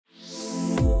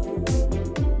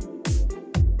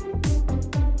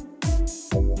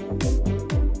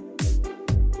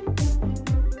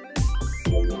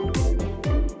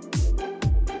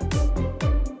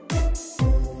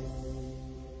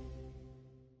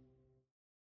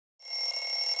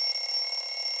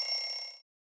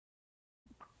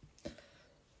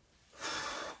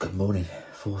Good morning,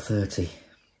 4:30.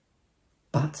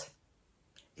 But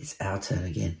it's our turn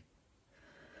again.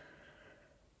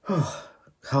 Oh,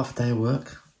 half a day of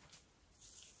work.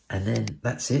 And then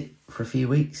that's it for a few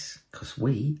weeks, because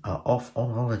we are off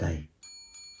on holiday.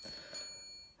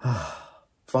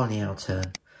 Finally our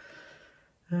turn.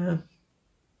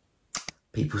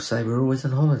 People say we're always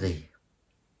on holiday.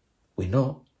 We're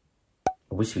not.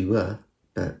 I wish we were,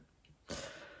 but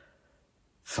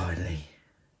finally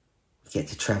we get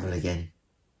to travel again.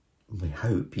 We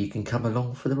hope you can come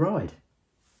along for the ride.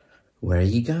 Where are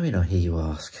you going, I hear you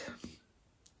ask?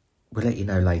 We'll let you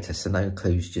know later, so no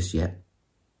clues just yet.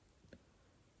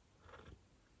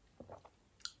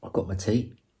 I've got my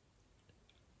tea.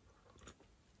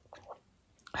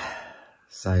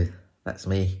 So that's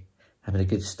me having a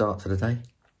good start to the day.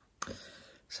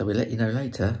 So we'll let you know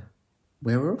later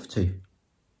where we're off to.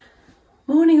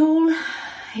 Morning all,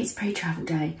 it's pre-travel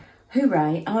day.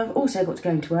 Hooray, I've also got to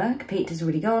go into work. Peter's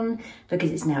already gone because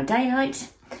it's now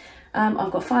daylight.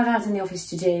 I've got 5 hours in the office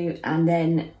to do and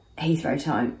then Heathrow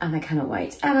time, and I cannot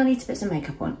wait. And I need to put some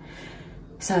makeup on.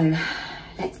 So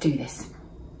let's do this.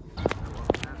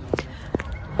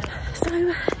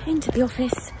 So into the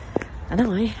office, and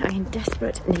I am in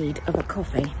desperate need of a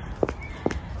coffee.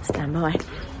 Stand by.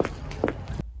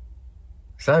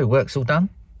 So work's all done.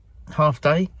 Half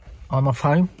day, I'm off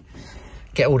home.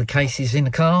 Get all the cases in the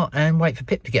car and wait for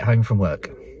Pip to get home from work.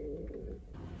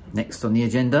 Next on the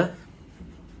agenda,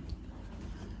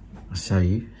 I'll show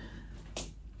you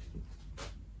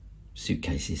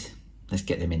suitcases. Let's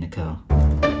get them in the car.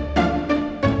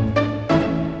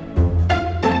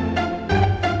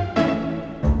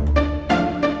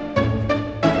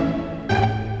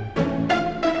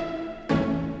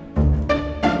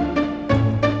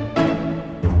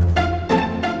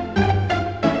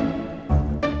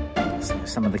 So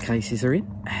some of the cases are in.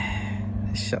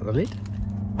 Let's shut the lid.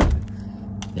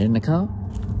 They're in the car.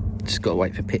 Just got to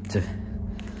wait for Pip to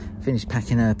finish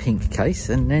packing her pink case,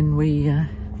 and then we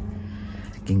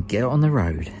can get on the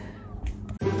road.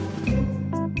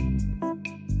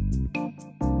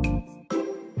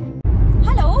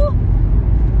 Hello!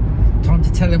 Time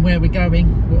to tell them where we're going,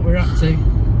 what we're up to.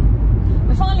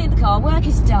 We're finally in the car, work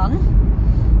is done.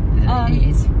 It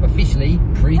is officially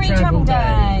pre-travel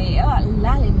day. Oh,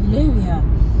 hallelujah.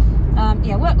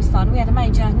 Yeah, work was fun. We had a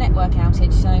major network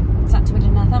outage, so sat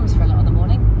twiddling our thumbs for a lot of the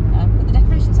morning. Put the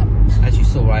decorations up. As you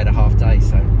saw, I had a half day,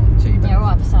 so too bad. Yeah, all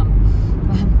right for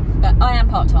some. But I am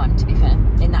part-time, to be fair,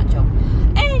 in that job.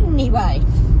 Anyway,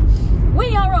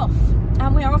 we are off,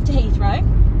 and we are off to Heathrow.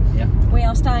 Yeah. We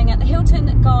are staying at the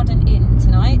Hilton Garden Inn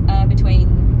tonight,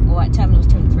 at terminals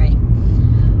 2 and 3.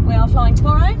 We are flying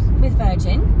tomorrow with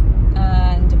Virgin,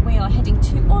 and we are heading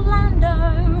to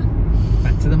Orlando.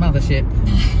 Back to the mothership.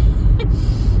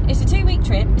 It's a 2-week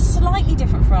trip. It's slightly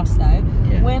different for us though.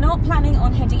 Yeah. We're not planning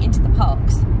on heading into the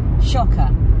parks. Shocker.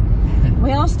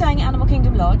 We are staying at Animal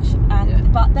Kingdom Lodge,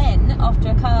 but then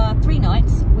after 3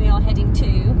 nights we are heading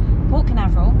to Port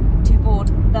Canaveral to board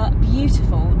the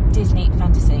beautiful Disney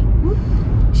Fantasy.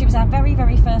 She was our very,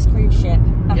 very first cruise ship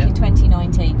back in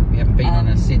 2019. We haven't been on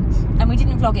her since. And we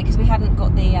didn't vlog it because we hadn't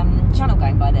got the channel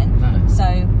going by then. No. So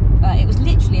it was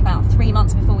literally about 3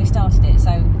 months before we started it, so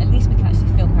at least we can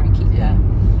actually film her and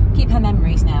keep her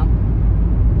memories now.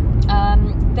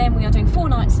 Then we are doing 4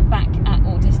 nights back at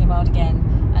Walt Disney World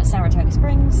again at Saratoga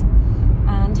Springs,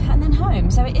 and then home.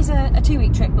 So it is a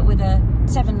 2-week trip, but with a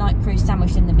 7-night cruise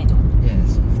sandwiched in the middle. Yeah,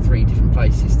 sort of 3 different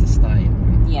places to stay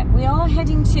in. Yeah, we are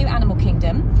heading to Animal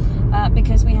Kingdom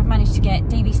because we have managed to get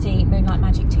DVC Moonlight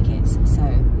Magic tickets, so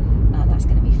that's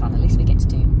going to be fun. At least we get to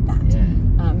do that. Yeah.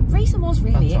 Reason was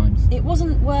really it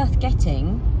wasn't worth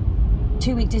getting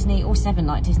 2-week Disney or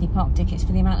 7-night Disney park tickets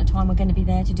for the amount of time we're going to be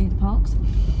there to do the parks.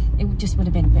 It just would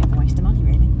have been a bit of a waste of money,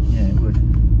 really. Yeah, it would.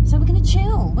 So we're going to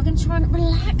chill. We're going to try and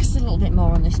relax a little bit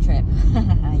more on this trip.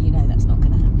 You know that's not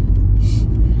going to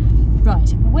happen.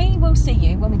 Right, we will see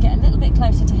you when we get a little bit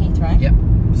closer to Heathrow. Yep.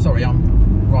 Sorry,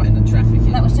 I'm right in the traffic.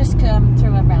 That was just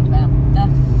through a roundabout.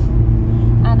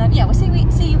 And yeah, we'll see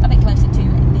you a bit closer to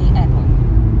the airport.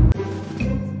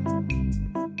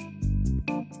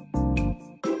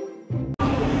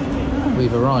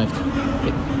 We've arrived.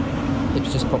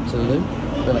 It's just popped to the loo,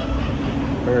 but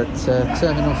we're at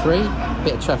Terminal 3.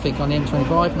 Bit of traffic on the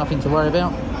M25, nothing to worry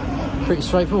about. Pretty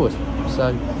straightforward.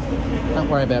 So don't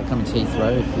worry about coming to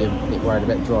Heathrow if you're a bit worried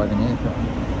about driving here. But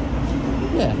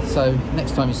yeah, so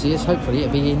next time you see us, hopefully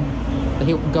it'll be in the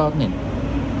Hilton Garden Inn.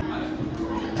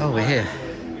 Oh, we're here.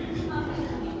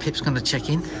 Pip's going to check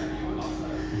in.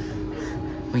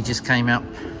 We just came out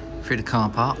through the car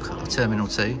park of Terminal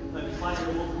 2.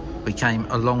 We came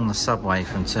along the subway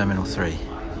from Terminal 3.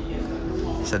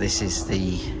 So this is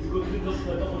the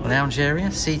lounge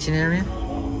area, seating area.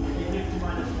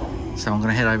 So I'm going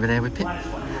to head over there with Pip.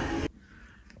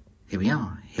 Here we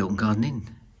are, Hilton Garden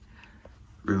Inn,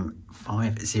 room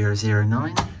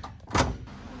 5009.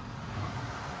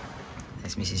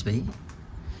 There's Mrs. B.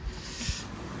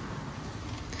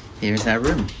 Here is our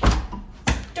room.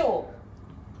 Door.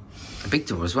 A big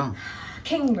door as well.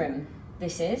 King room,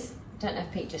 this is. Don't know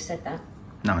if Pete just said that.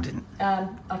 No, I didn't.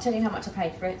 I'll tell you how much I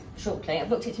paid for it shortly. I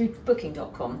booked it through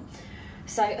booking.com.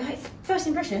 So, first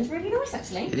impressions, really nice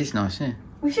actually. It is nice, yeah.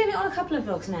 We've seen it on a couple of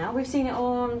vlogs now. We've seen it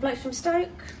on Blokes from Stoke,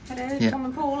 hello, yeah. Tom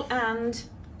and Paul, and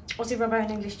Aussie Robbo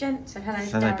and English Gent, so hello,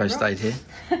 so they both stayed here.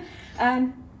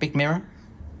 Big mirror.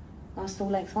 Nice full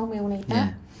length one, we all need that.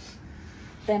 Yeah.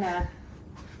 Then a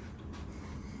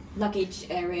luggage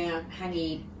area,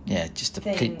 hangy. Yeah, just a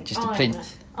thing.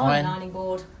 plinth. Ironing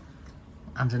board.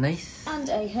 Underneath. And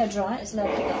a hairdryer, it's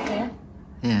lurking up here.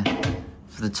 Yeah,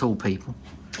 for the tall people.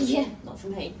 Yeah, not for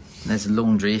me. And there's a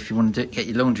laundry if you want to get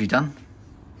your laundry done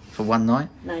for one night.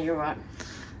 No, you're right.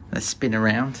 Let's spin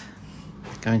around,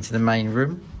 go into the main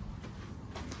room.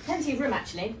 Plenty of room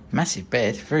actually. Massive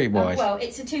bed, very wide. Well,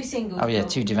 it's a two singles. Oh yeah,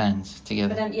 two divans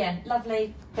together. But yeah,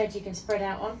 lovely bed you can spread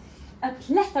out on. A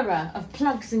plethora of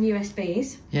plugs and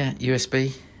USBs. Yeah,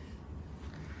 USB.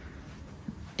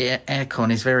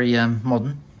 Aircon is very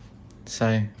modern,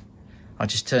 so I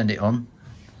just turned it on,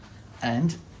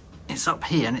 and it's up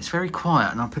here and it's very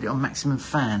quiet, and I put it on maximum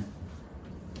fan.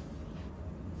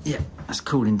 Yeah, that's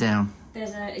cooling down.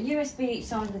 There's a USB each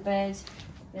side of the bed.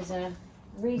 There's a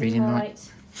reading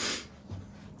light,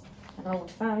 an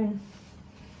old phone.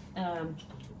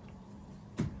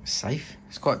 Safe.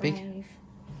 It's quite big.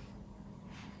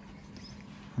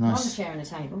 Nice. Armchair and a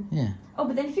table. Yeah. Oh,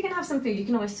 but then if you're going to have some food, you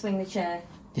can always swing the chair.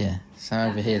 Yeah, so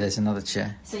over here there's another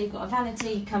chair. So you've got a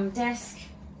vanity come desk.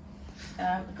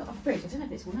 I've got a fridge. I don't know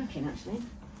if it's working actually.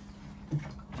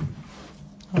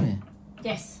 Oh yeah.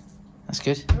 Yes. That's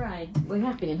good. Right. We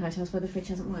have been in hotels where the fridge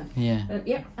hasn't worked. Yeah.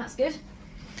 Yep, that's good.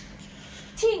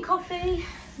 Tea and coffee.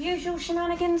 Usual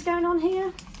shenanigans going on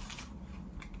here.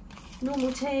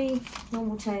 Normal tea.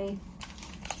 Normal tea.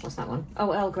 What's that one?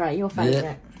 Oh, Earl Grey, your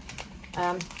favourite.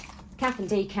 Yeah. Calf and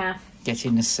decaf. Get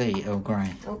in the sea, Earl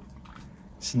Grey. Oh.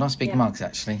 Some nice big mugs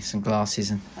actually, some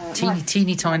glasses and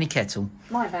teeny tiny kettle.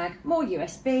 My bag, more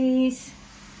USBs.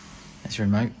 There's a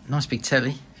remote, nice big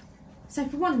telly. So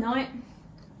for one night,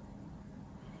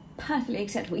 perfectly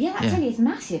acceptable. Yeah, that telly is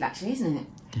massive actually, isn't it?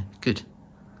 Yeah, good.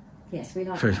 Yes, we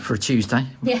like that. For a Tuesday.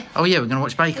 Yeah. Oh yeah, we're going to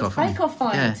watch Bake Off. Bake Off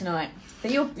final tonight.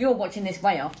 But you're watching this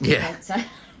way off. Yeah.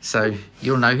 So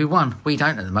you'll know who won. We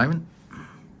don't at the moment.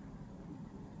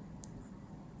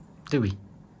 Do we?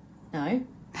 No.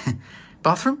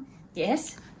 Bathroom?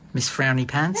 Yes. Miss Frowny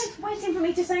Pants? They're waiting for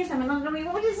me to say something. I'm going,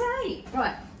 what would you say?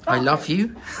 Right. Bathroom. I love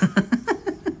you.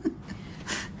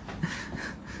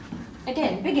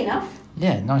 Again, big enough.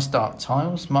 Yeah, nice dark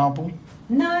tiles, marble.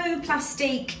 No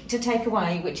plastic to take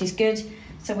away, which is good.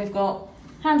 So we've got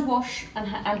hand wash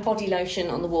and body lotion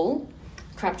on the wall.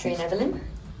 Crabtree and Evelyn.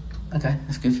 Okay,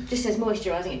 that's good. Just says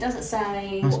moisturising. It doesn't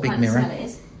say nice what kind of smell it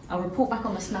is. I'll report back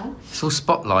on the smell. It's all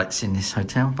spotlights in this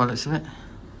hotel, by the looks of it.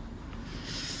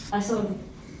 I sort of,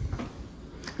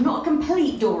 not a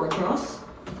complete door across.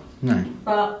 No.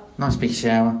 But nice big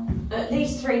shower. At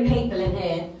least 3 people in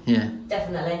here. Yeah.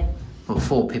 Definitely. Well,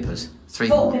 4 pippers. 3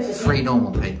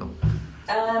 normal people.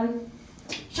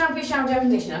 Shampoo, shower, air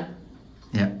conditioner.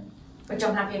 Yeah. Which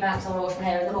I'm happy about because I want to wash my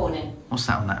hair in the morning. What's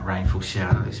that on that rainfall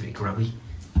shower? That looks a bit grubby.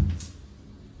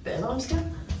 Bit of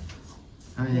limestone.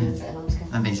 Oh yeah. Bit of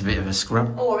limestone. That needs a bit of a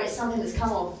scrub. Or it's something that's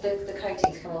come off. The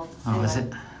coating's come off. Oh, anyway. Is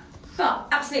it? But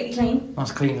absolutely clean.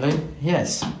 Nice clean loo.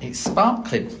 Yes, it's spark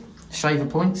clip shaver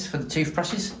points for the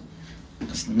toothbrushes.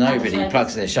 Because nobody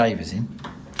plugs their shavers in.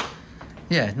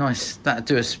 Yeah, nice. That'd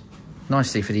do us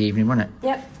nicely for the evening, wouldn't it?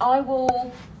 Yep. I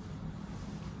will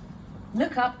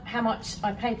look up how much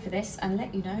I paid for this and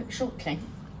let you know shortly.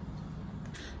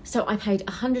 So I paid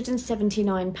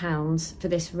 £179 for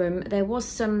this room. There was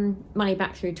some money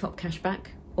back through Top Cashback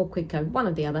or Quidco, one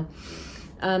or the other.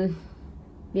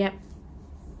 Yep.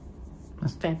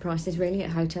 That's fair prices really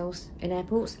at hotels in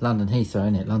airports. London Heathrow,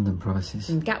 isn't it? London prices.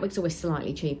 And Gatwick's always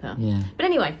slightly cheaper. Yeah. But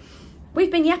anyway,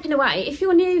 we've been yapping away. If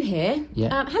you're new here,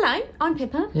 hello, I'm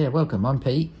Pippa. Yeah, welcome. I'm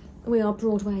Pete. We are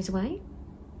Broadways away.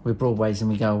 We're Broadways and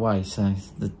we go away, so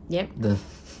the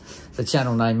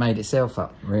channel name made itself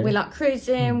up, really. We like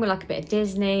cruising, we like a bit of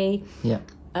Disney. Yeah.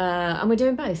 And we're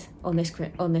doing both on this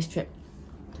trip.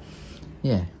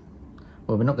 Yeah.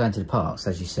 Well, we're not going to the parks,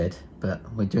 as you said, but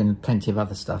we're doing plenty of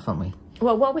other stuff, aren't we?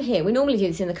 Well, while we're here, we normally do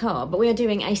this in the car, but we are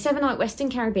doing a 7-night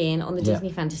Western Caribbean on the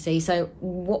Disney Fantasy. So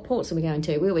what ports are we going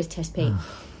to? We always test Pete.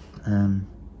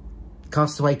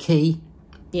 Castaway Key.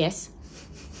 Yes.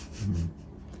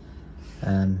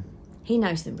 He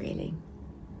knows them, really.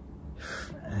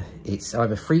 It's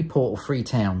either Freeport or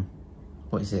Freetown.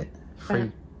 What is it?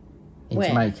 In Where?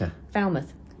 Jamaica.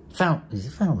 Falmouth. Is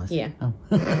it Falmouth? Yeah. Oh.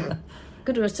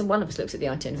 Good as one of us looks at the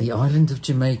itinerary. The island of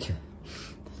Jamaica.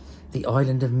 The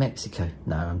island of Mexico.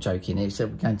 No, I'm joking. We're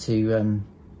going to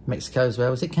Mexico as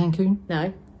well. Was it Cancun? No.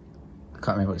 I can't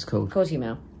remember what it's called.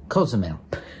 Cozumel. Cozumel.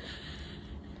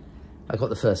 I got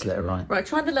the first letter right. Right,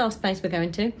 try the last place we're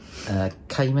going to.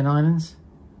 Cayman Islands?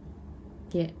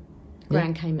 Yeah.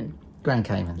 Grand Cayman. Grand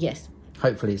Cayman. Yes.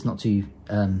 Hopefully it's not too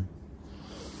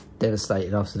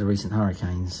devastated after the recent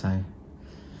hurricanes. So,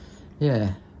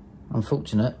 yeah,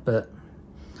 unfortunate. But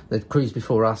the cruise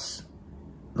before us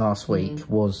last week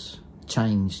was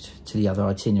changed to the other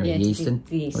itinerary, the Eastern,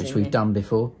 which we've done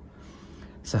before.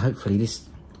 So hopefully this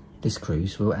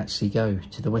cruise will actually go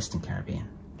to the Western Caribbean.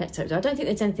 Let's hope so. I don't think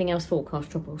there's anything else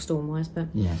forecast tropical storm-wise, but...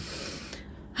 Yeah.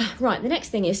 Right, the next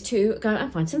thing is to go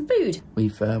and find some food.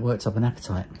 We've worked up an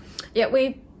appetite. Yeah,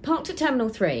 we parked at Terminal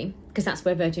 3, because that's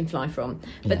where Virgin fly from.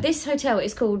 But this hotel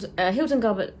is called Hilton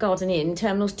Garden Inn,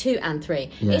 Terminals 2 and 3.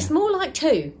 Yeah. It's more like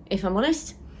 2, if I'm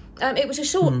honest. It was a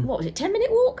short, what was it, 10-minute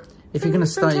walk? If you're going to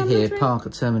stay here, park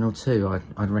at Terminal 2,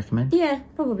 I'd recommend. Yeah,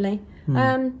 probably.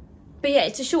 But yeah,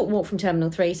 it's a short walk from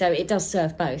Terminal 3, so it does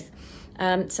serve both.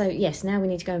 So yes, now we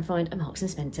need to go and find a Marks and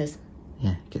Spencer's.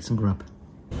 Yeah, get some grub.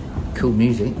 Cool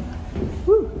music.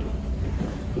 Woo!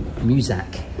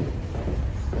 Muzak.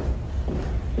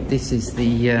 This is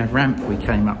the ramp we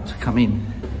came up to come in.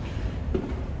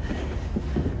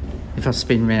 If I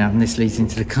spin round, this leads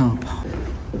into the car park.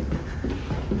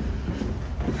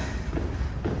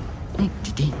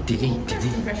 First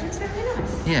impressions, they're really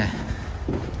nice. Yeah.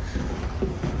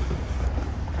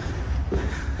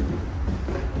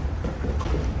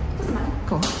 Doesn't matter.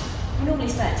 Go on. We normally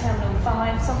stay at Terminal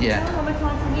 5 sometimes when we're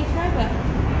flying from Heathrow,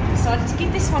 but decided to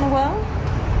give this one a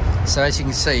whirl. So as you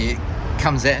can see, it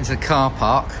comes out into the car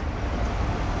park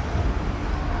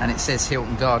and it says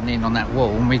Hilton Garden Inn on that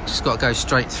wall, and we've just got to go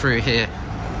straight through here.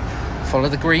 Follow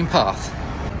the green path.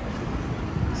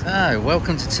 So,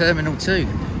 welcome to Terminal 2.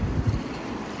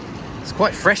 It's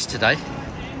quite fresh today.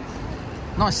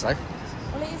 Nice though.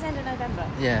 Well, it is end of November.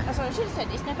 Yeah. That's what I should have said.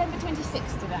 It's November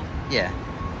 26th today. Yeah.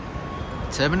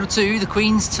 Terminal 2, the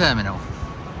Queen's Terminal.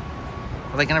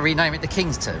 Are they going to rename it the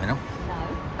King's Terminal? No.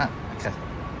 Oh, okay.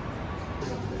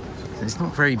 So it's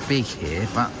not very big here,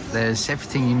 but there's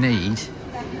everything you need.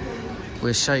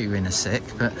 We'll show you in a sec,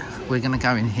 but we're going to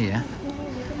go in here.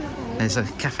 There's a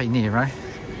Cafe Nero.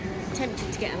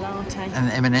 Tempted to get a latte.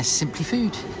 And M&S Simply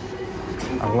Food.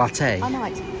 A latte. I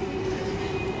might.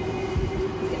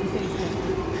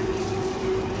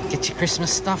 Get your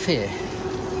Christmas stuff here.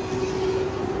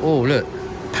 Oh, look.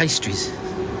 Pastries.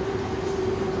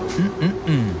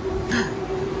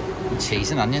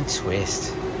 Cheese and onion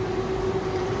twist.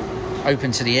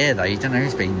 Open to the air, though. You don't know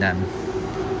who's been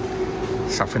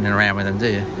suffering around with them, do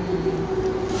you?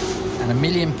 And a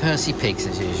million Percy pigs,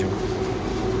 as usual.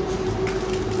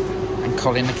 And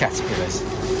Colin the caterpillars.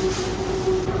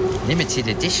 Limited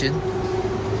edition.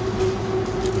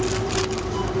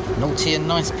 Naughty and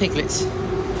nice piglets.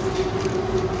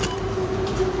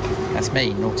 That's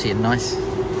me, naughty and nice.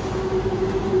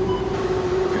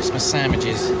 Christmas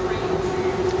sandwiches.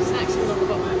 Snacks all on the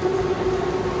bottom.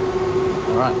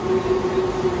 Alright.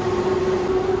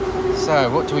 So,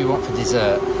 what do we want for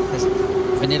dessert? There's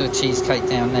vanilla cheesecake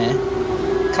down there.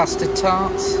 Custard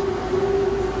tarts.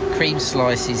 Cream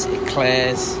slices,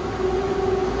 eclairs.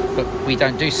 But we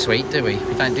don't do sweet, do we?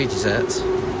 We don't do desserts.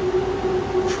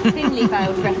 Thinly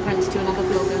veiled reference to another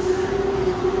blogger.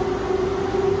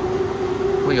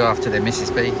 What are you after there,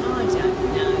 Mrs. B? I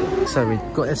don't know. So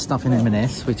we've got our stuff in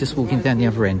M&S. We're just walking down the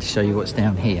other end to show you what's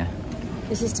down here.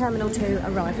 This is Terminal 2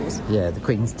 arrivals. Yeah, the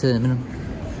Queen's Terminal.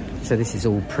 So this is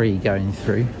all pre-going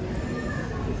through.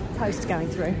 Post going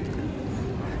through.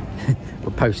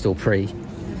 Or post or pre.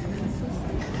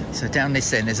 So down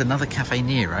this end, there's another Cafe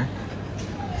Nero.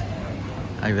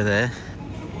 Over there.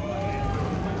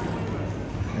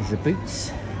 There's the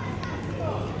Boots.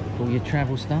 All your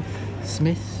travel stuff.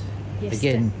 Smith's. Yes,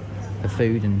 again, for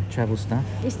food and travel stuff.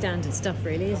 It's standard stuff,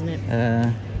 really, isn't it?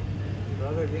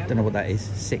 Don't know what that is.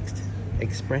 Sixth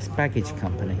Express Baggage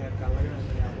Company.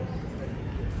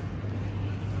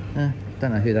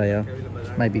 Don't know who they are.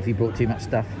 Maybe if you brought too much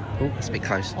stuff. Oh, it's a bit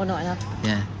close. Or not enough.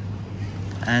 Yeah.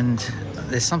 And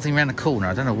there's something around the corner.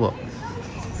 I don't know what.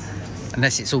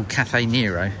 Unless it's all Cafe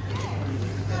Nero.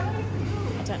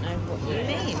 I don't don't know what you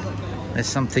mean. There's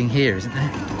something here, isn't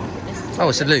there? Oh,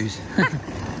 it's a Lou's.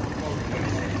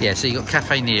 Yeah, so you've got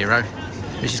Cafe Nero,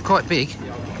 which is quite big,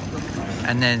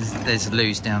 and then there's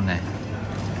Lou's down there.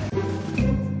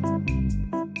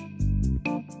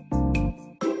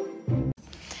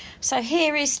 So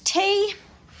here is tea.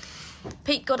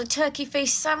 Pete got a turkey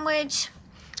feast sandwich.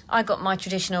 I got my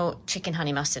traditional chicken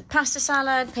honey mustard pasta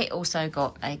salad. Pete also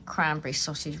got a cranberry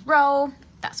sausage roll.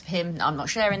 That's for him. I'm not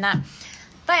sharing that.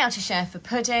 They are to share for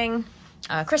pudding.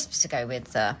 Crisps to go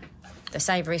with the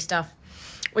savoury stuff.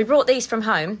 We brought these from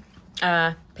home.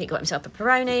 Pete got himself a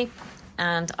Peroni,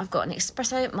 and I've got an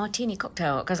espresso martini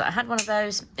cocktail because I had one of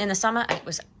those in the summer and it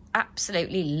was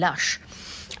absolutely lush.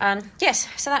 Yes,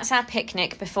 so that's our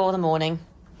picnic before the morning.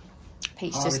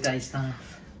 Pete's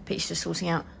just sorting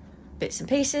out bits and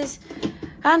pieces,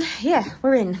 and yeah,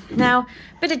 we're in now.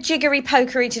 Bit of jiggery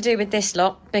pokery to do with this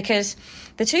lot because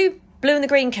the two blue and the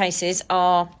green cases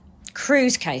are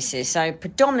cruise cases, so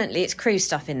predominantly it's cruise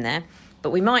stuff in there,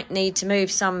 but we might need to move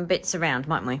some bits around,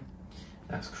 mightn't we?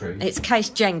 That's cruise. It's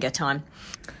case Jenga time.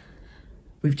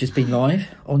 We've just been live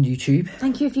on YouTube.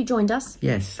 Thank you if you joined us.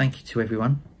 Yes, thank you to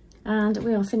everyone. And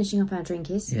we are finishing up our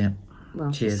drinkies. Yeah.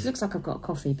 Well, cheers. It looks like I've got a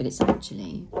coffee, but it's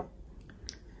actually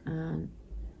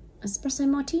espresso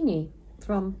martini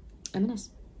from M&S.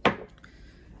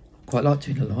 Quite like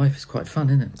doing it live. It's quite fun,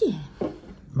 isn't it? Yeah.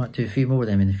 Might do a few more of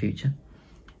them in the future.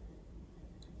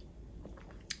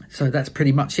 So that's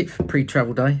pretty much it for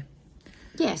pre-travel day.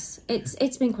 Yes,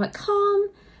 it's been quite calm.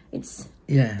 It's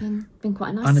been quite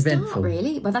a nice uneventful start,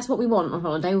 really. Well, that's what we want on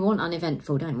holiday. We want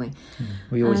uneventful, don't we?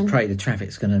 We always pray the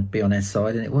traffic's going to be on our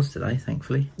side, and it was today,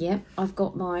 thankfully. Yeah, I've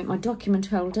got my document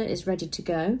holder is ready to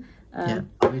go. Yeah,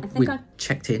 we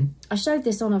checked in. I showed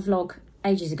this on a vlog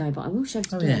ages ago, but I will show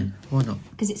it again. Yeah, why not?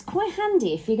 Because it's quite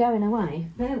handy if you're going away.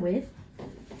 Bear with.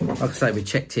 Like I say, we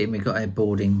checked in. We've got our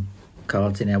boarding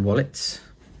cards in our wallets.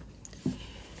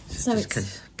 So just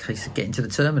it's case of getting to the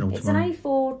terminal tomorrow. It's an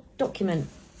A4 document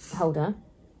holder.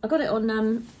 I got it on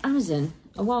Amazon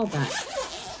a while back,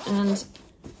 and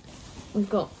we've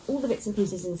got all the bits and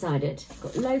pieces inside it.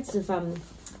 Got loads of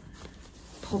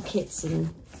pockets and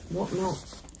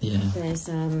whatnot. Yeah. There's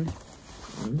on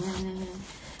there.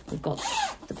 We've got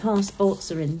the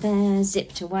passports are in there,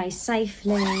 zipped away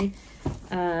safely.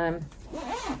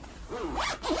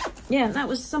 Yeah, that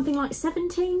was something like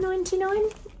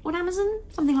 $17.99 on Amazon,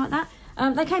 something like that.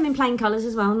 They came in plain colours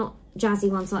as well, not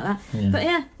jazzy ones like that. Yeah. But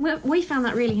yeah, we found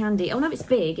that really handy. Although it's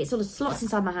big, it sort of slots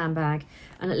inside my handbag,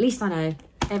 and at least I know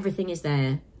everything is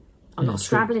there. I'm not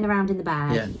scrabbling around in the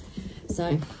bag. Yeah.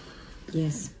 So,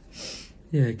 yes.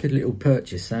 Yeah, good little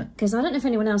purchase, that. Because I don't know if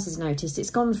anyone else has noticed,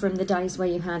 it's gone from the days where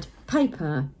you had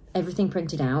paper, everything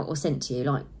printed out or sent to you,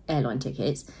 like airline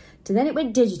tickets, to then it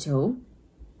went digital,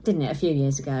 didn't it, a few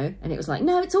years ago? And it was like,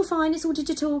 no, it's all fine, it's all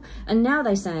digital. And now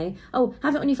they say, oh,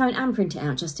 have it on your phone and print it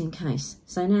out just in case.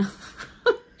 So now...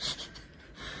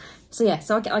 so yeah,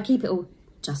 so I keep it all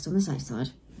just on the safe side.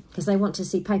 Because they want to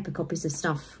see paper copies of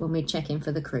stuff when we check in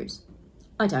for the cruise.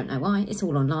 I don't know why, it's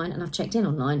all online, and I've checked in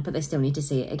online, but they still need to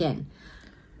see it again.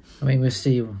 I mean, we're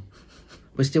still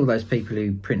those people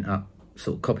who print up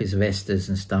sort of copies of Esther's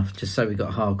and stuff, just so we got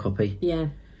a hard copy. Yeah.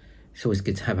 It's always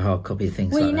good to have a hard copy of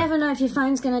things well, like you that. never know if your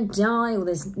phone's going to die or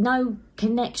there's no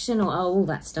connection or all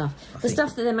that stuff. The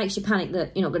stuff that then makes you panic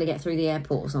that you're not going to get through the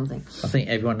airport or something. I think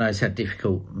everyone knows how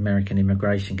difficult American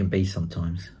immigration can be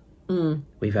sometimes.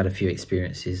 We've had a few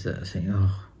experiences that I think,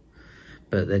 oh,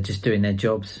 but they're just doing their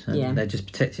jobs and they're just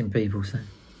protecting people. So,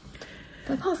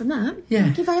 but apart from that,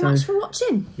 thank you very much for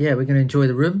watching. Yeah, we're going to enjoy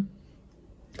the room.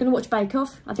 Going to watch Bake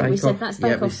Off. I think we said that's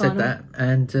Bake Off. Yeah, we said that,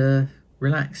 and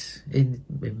relax in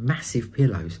massive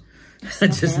pillows. I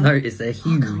just noticed they're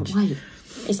huge. I can't wait.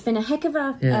 It's been a heck of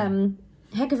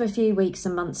a few weeks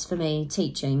and months for me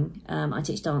teaching. I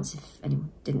teach dance, if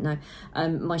anyone didn't know.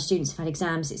 My students have had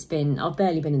exams. I've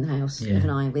barely been in the house, haven't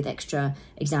I, with extra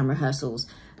exam rehearsals,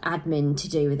 admin to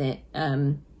do with it.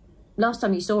 Last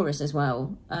time you saw us as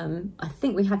well, I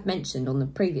think we had mentioned on the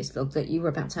previous vlog that you were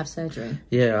about to have surgery.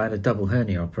 Yeah, I had a double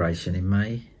hernia operation in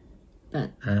May.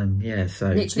 But so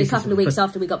literally a couple of weeks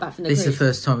after we got back from the cruise. This is the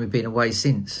first time we've been away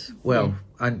since. Well,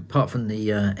 and apart from the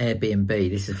Airbnb,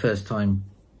 this is the first time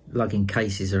lugging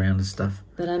cases around and stuff.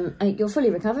 But you're fully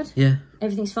recovered. Yeah,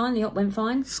 everything's fine. The op went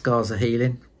fine. Scars are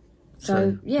healing.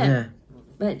 So yeah.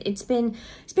 But it's been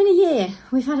a year.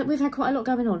 We've had quite a lot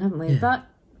going on, haven't we? Yeah. But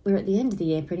we're at the end of the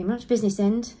year, pretty much business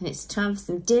end, and it's time for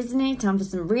some Disney, time for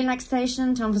some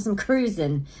relaxation, time for some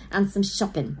cruising and some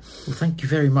shopping. Well, thank you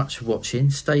very much for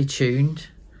watching. Stay tuned.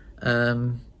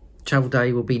 Travel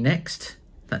day will be next.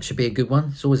 That should be a good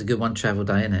one. It's always a good one, travel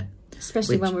day, isn't it?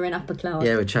 Especially when we're in upper class.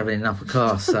 Yeah, we're travelling in upper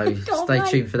class, so stay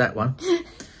tuned for that one.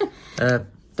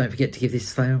 Don't forget to give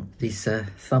this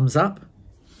thumbs up,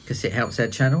 because it helps our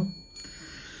channel.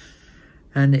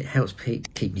 And it helps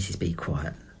keep Mrs. B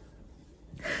quiet.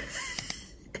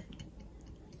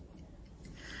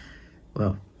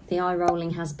 Well, the eye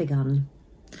rolling has begun.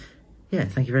 Yeah,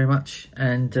 thank you very much.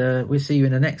 And we'll see you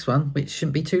in the next one, which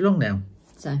shouldn't be too long now.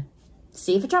 So,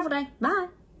 see you for Travel Day. Bye.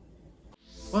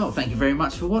 Well, thank you very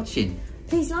much for watching.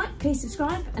 Please like, please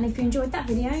subscribe. And if you enjoyed that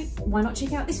video, why not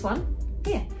check out this one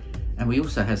here? And we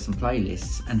also have some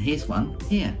playlists. And here's one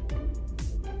here.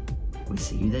 We'll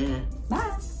see you there.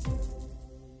 Bye.